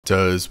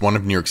Does one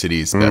of New York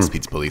City's best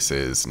pizza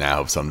places now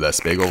have some of the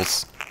best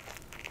bagels?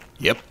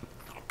 Yep.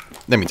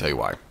 Let me tell you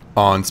why.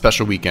 On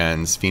special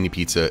weekends, Fini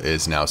Pizza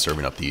is now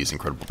serving up these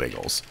incredible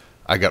bagels.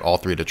 I got all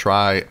three to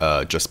try,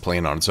 just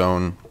plain on its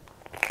own.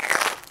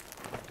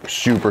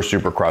 Super,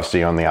 super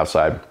crusty on the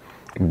outside.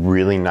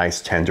 Really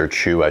nice tender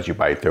chew as you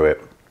bite through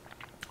it.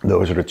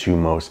 Those are the two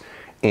most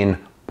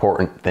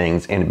important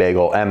things in a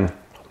bagel, and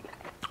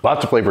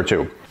lots of flavor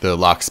too. The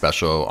lock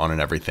special on an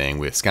everything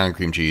with scallion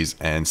cream cheese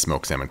and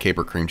smoked salmon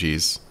caper cream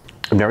cheese.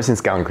 I've never seen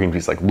scallion cream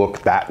cheese like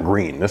look that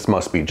green. This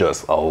must be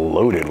just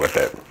loaded with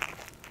it.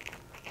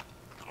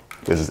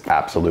 This is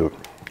absolute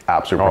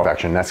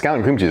perfection. That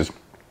scallion cream cheese,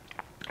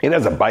 it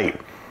has a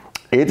bite.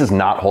 It does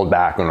not hold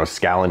back on those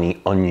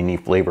scallion-y, oniony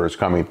flavors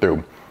coming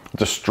through.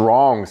 It's a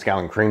strong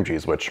scallion cream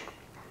cheese, which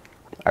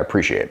I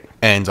appreciate.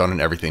 And on an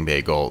everything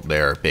bagel,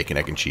 they're bacon,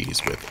 egg, and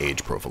cheese with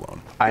aged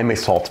provolone. I'm a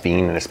salt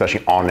fiend, and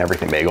especially on an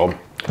everything bagel,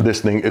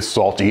 this thing is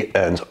salty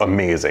and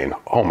amazing.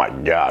 Oh my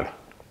God.